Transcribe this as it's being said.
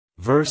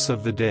Verse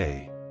of the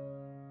day.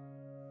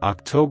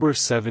 October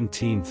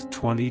 17,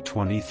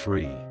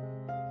 2023.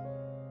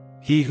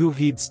 He who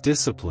heeds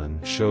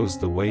discipline shows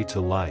the way to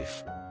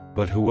life,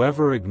 but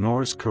whoever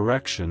ignores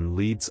correction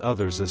leads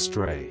others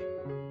astray.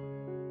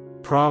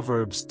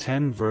 Proverbs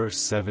 10 verse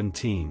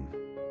 17.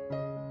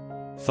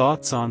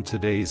 Thoughts on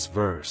today's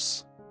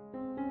verse.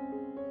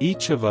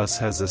 Each of us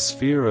has a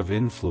sphere of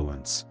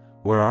influence,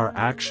 where our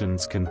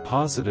actions can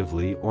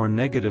positively or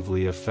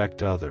negatively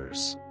affect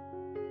others.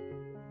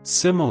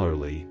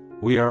 Similarly,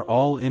 we are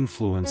all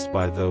influenced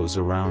by those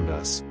around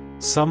us,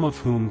 some of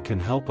whom can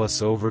help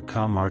us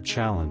overcome our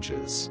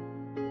challenges.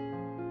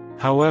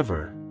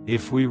 However,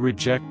 if we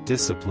reject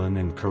discipline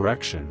and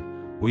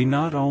correction, we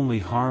not only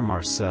harm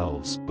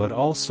ourselves but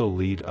also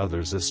lead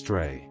others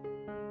astray.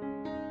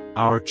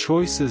 Our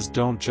choices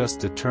don't just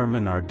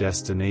determine our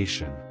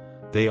destination,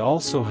 they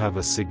also have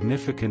a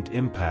significant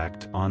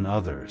impact on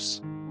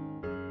others.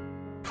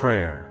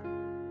 Prayer.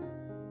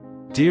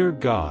 Dear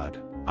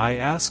God, I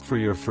ask for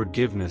your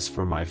forgiveness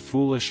for my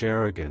foolish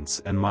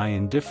arrogance and my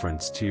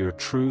indifference to your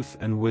truth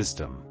and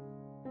wisdom.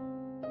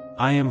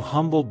 I am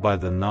humbled by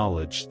the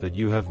knowledge that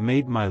you have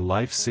made my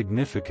life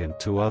significant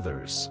to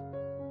others.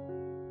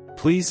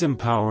 Please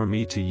empower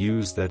me to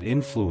use that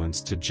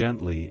influence to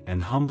gently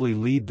and humbly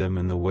lead them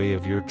in the way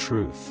of your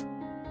truth.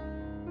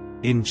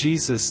 In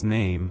Jesus'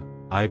 name,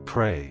 I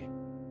pray.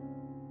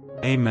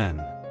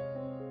 Amen.